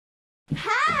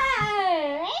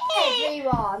Hi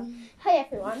everyone. Hi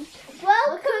everyone.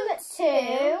 Welcome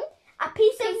to A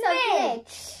Piece of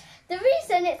Midge. The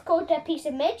reason it's called A Piece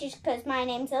of Midge is because my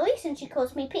name's Elise and she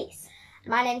calls me Peace.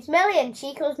 My name's Millie and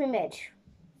she calls me Midge.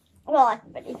 Well,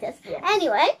 everybody does. Yeah.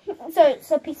 Anyway, so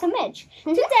it's A Piece of Midge.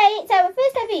 Today it's our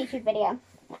first ever YouTube video.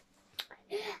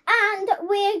 And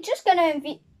we're just going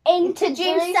to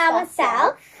introduce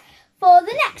ourselves for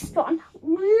the next one.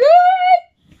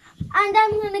 And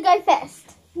I'm going to go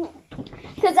first.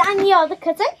 Because I'm the older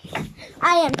cousin.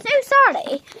 I am so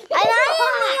sorry. And I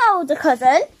am the older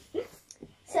cousin.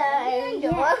 So,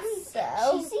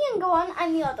 she's the younger one,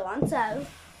 I'm the older one, so.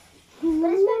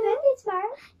 But it's my birthday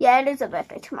tomorrow. Yeah, it is her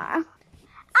birthday tomorrow.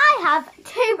 I have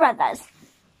two brothers.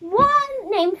 One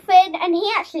named Finn, and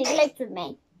he actually lives with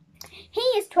me. He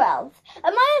is 12.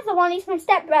 And my other one is my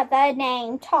stepbrother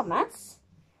named Thomas.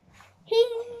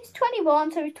 He's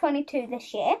 21, so he's 22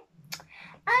 this year.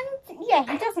 And yeah,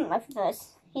 he doesn't live with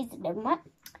us. He's a little one.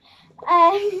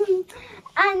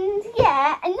 And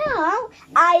yeah, and now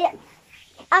I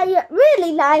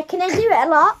really like, and I do it a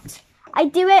lot. I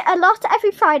do it a lot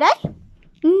every Friday.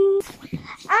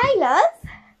 I love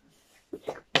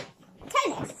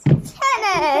tennis.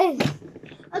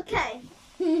 Okay.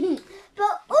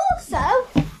 But also,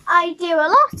 I do a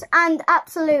lot and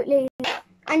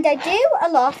I do a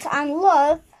lot and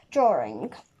love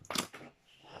drawing.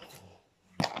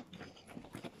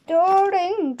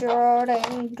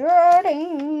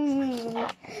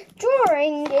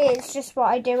 Drawing is just what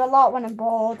I do a lot when I'm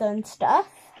bored and stuff.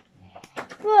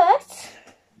 But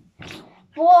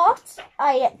what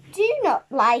I do not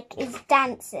like is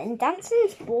dancing. Dancing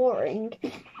is boring.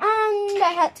 And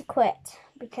I had to quit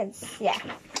because, yeah.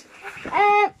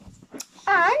 And,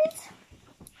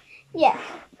 yeah.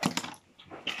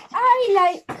 I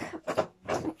like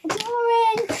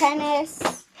drawing,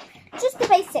 tennis, just the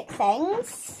basic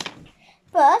things.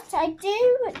 But I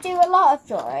do a lot of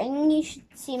drawing. You should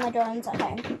see my drawings at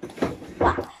home.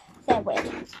 Wow, they're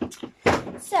weird.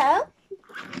 So,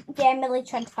 yeah, I'm really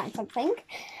trying to find something.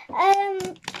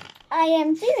 I'm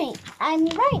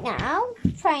right now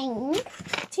trying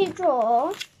to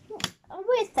draw a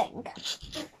weird thing.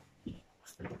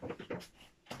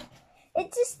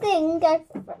 It's this thing I've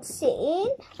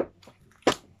seen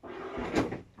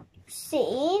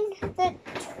that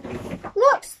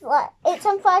looks like it's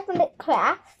on 5 Minute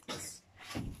Crafts.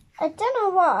 I don't know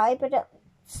why, but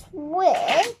it's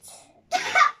weird.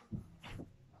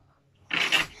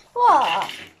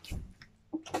 What?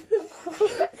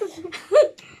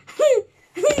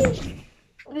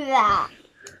 That.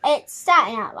 It's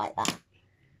starting out like that.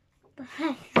 The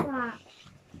heck is that?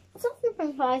 Something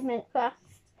from 5 Minute Crafts.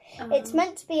 It's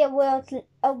meant to be a weird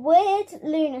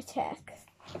lunatic.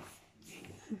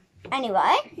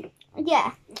 Anyway,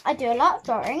 yeah, I do a lot of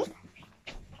drawing.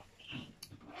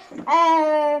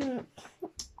 And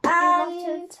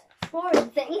boring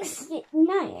things.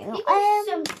 No. You do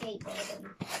some skateboarding.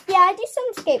 Yeah, I do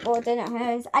some skateboarding at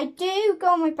home. I do go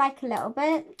on my bike a little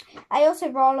bit. I also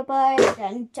rollerblade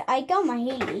and I go on my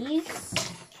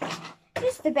heelys.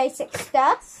 Just the basic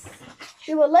stuff.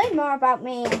 You will learn more about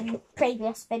me in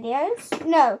previous videos.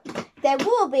 No, there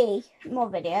will be more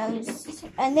videos.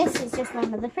 And this is just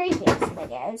one of the previous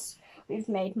videos. We've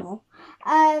made more.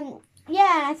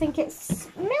 Yeah, I think it's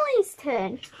Millie's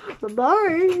turn.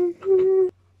 Bye-bye.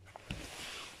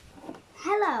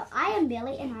 Hello, I am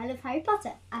Millie and I love Harry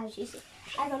Potter. As you see,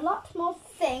 I have a lot more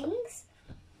things.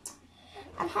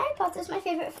 And Harry Potter is my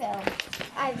favourite film.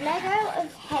 I have Lego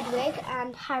of Hedwig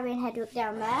and Harry and Hedwig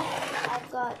down there. I've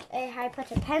got a Harry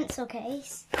Potter pencil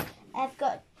case. I've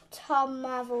got Tom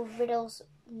Marvel Riddle's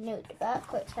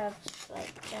notebook, which I've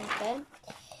jumped in.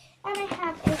 And I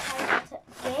have a Harry Potter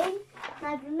game. And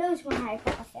I have loads more Harry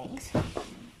Potter things.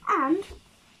 And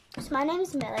so my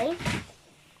name's Millie.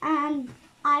 And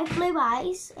I have blue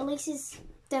eyes. Elise's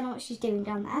don't know what she's doing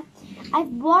down there. I have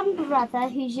one brother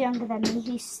who's younger than me.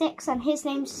 He's 6 and his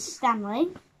name's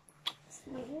Stanley.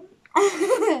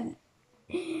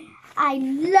 I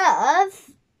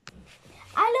love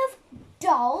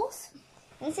dolls.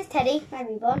 This is Teddy, my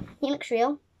reborn. He looks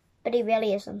real, but he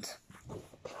really isn't.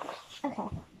 Okay.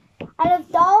 I love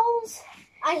dolls.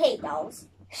 I hate dolls.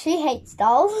 She hates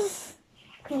dolls.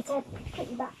 Come here, Ted. Put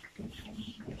your back.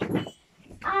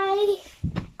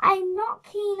 I'm not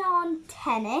keen on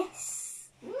tennis.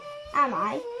 Am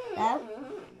I? No.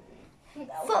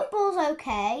 Football's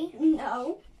okay.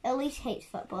 No. Elise hates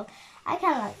football. I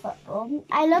kind of like football.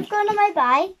 I love going on my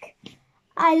bike.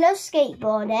 I love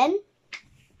skateboarding.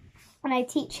 And I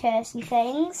teach her some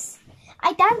things.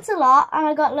 I dance a lot and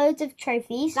I got loads of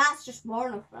trophies. That's just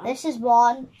one of them. This is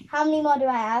one. How many more do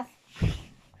I have?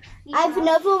 I have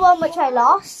another one which I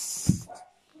lost.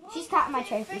 She's counting my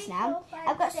trophies now.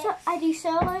 I do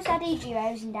solos, I do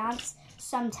duos and dance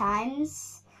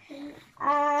sometimes. You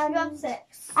have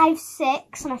 6. I have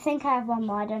 6, and I think I have one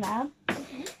more. I don't know.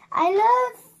 I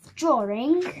love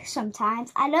drawing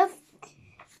sometimes. I love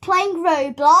playing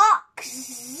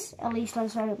Roblox. Elise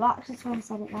loves Roblox. That's why I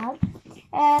said it loud.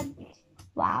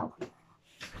 Wow.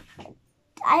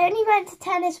 I only went to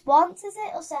tennis once, is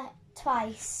it? Or is that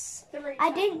twice? 3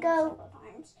 I didn't go.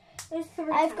 There's 3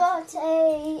 I've got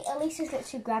a. Elise is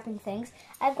literally grabbing things.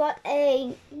 I've got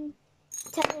a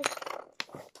tennis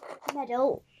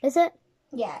medal. Is it?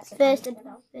 Yeah, it's a First tennis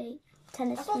and medal.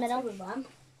 tennis I've got medal. 2 of them.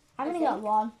 I've only got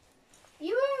one.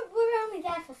 You were only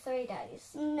there for 3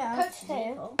 days. No, Coach is 2.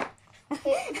 evil.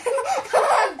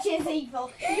 Coach is evil.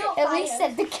 You're At fired. least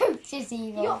said the coach is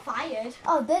evil. You're fired.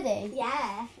 Oh, did he?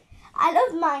 Yeah. I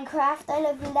love Minecraft. I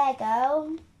love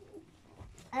Lego.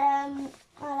 I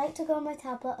like to go on my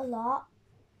tablet a lot,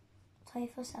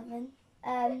 24/7.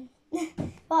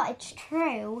 But it's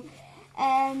true.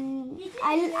 I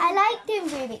like doing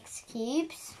Rubik's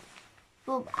cubes.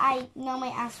 Well, I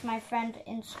normally ask my friend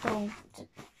in school to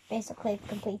basically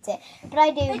complete it, but I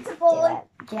do. It's a boy. Do it.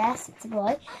 Yes, it's a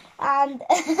boy, and.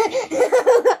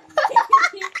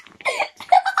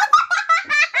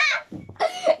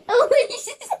 Elise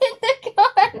is in the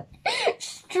car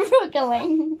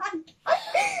struggling. I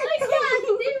can't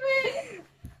do it.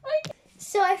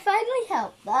 So I finally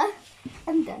helped her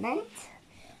and done it.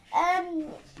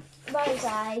 What was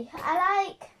I?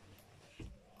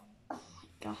 Oh my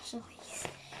gosh, Elise.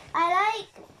 I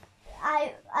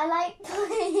like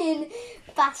playing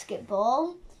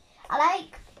basketball. I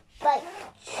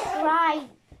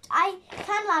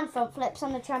can land front flips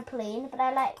on the trampoline, but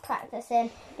I like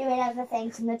practicing doing other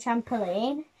things on the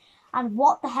trampoline. And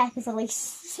what the heck is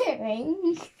Elise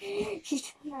doing?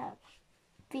 She's trying to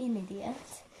be an idiot.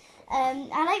 I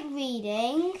like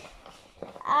reading.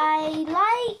 I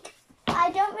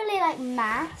don't really like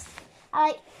math. I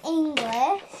like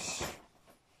English.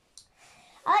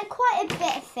 I like quite a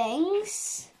bit of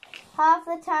things. Half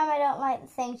the time I don't like the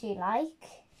things you like,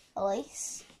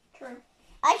 Elise. True.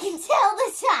 I can tell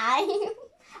the time.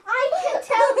 I can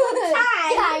tell the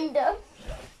time. Kind of.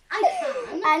 I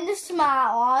can. I'm the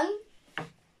smart one.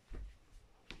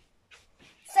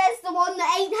 Says the one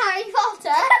that ain't Harry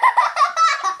Potter.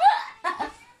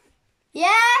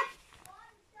 Yeah.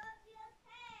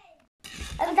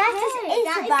 And that is it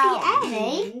that is about the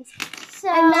me. end. So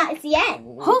And that is the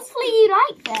end. hopefully you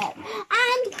liked it.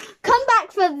 And come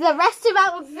back for the rest of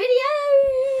our video.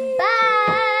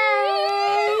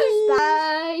 Bye. Bye.